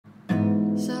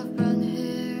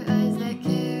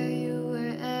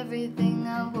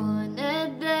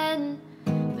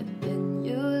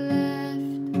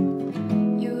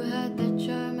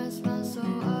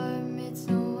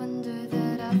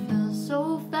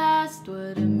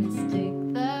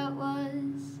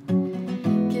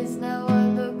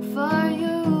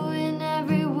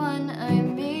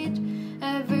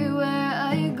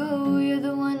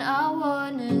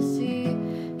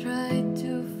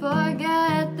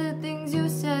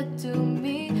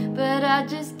I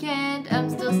just can't.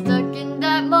 I'm still stuck in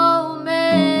that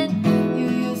moment. You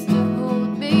used to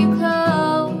hold me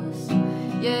close.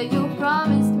 Yeah, you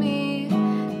promised me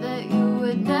that you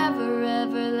would never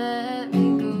ever let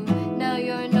me go. Now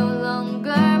you're no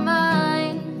longer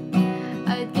mine.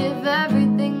 I'd give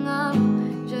everything up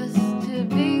just to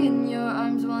be in your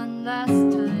arms one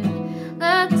last time.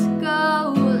 Let's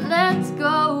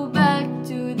go back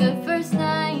to the first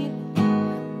night.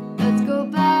 Let's go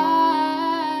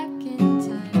back in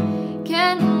time.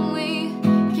 Can we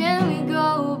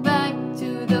go back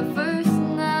to the first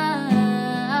night?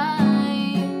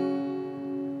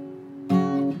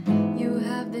 You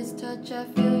have this touch, I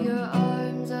feel your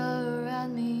arms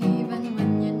around me even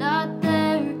when you're not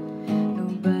there.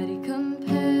 Nobody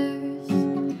compares.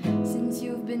 Since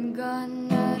you've been gone,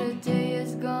 not a day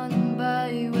has gone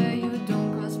by where you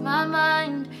don't cross my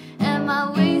mind. Am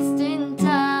I wasting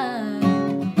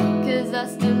time? 'Cause I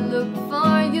still look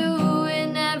for you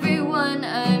in everyone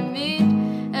I meet,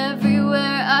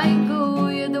 everywhere I go.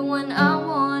 You're the one I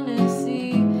wanna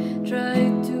see.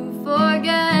 Try to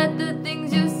forget the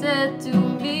things you said to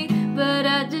me, but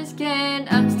I just can't.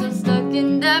 I'm still stuck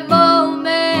in that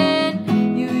moment.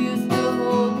 You used to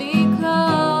hold me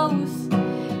close.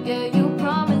 Yeah, you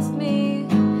promised me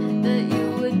that you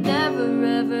would never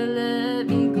ever let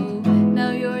me go.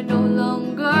 Now you're no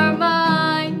longer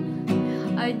mine.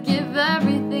 I'd give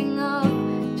everything up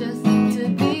just to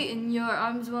be in your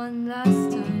arms one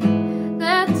last time.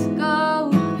 Let's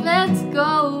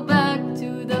go back to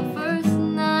the first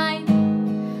night.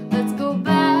 Let's go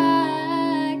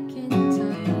back in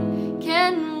time.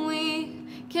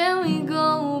 Can we go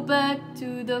back to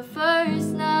the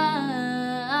first night?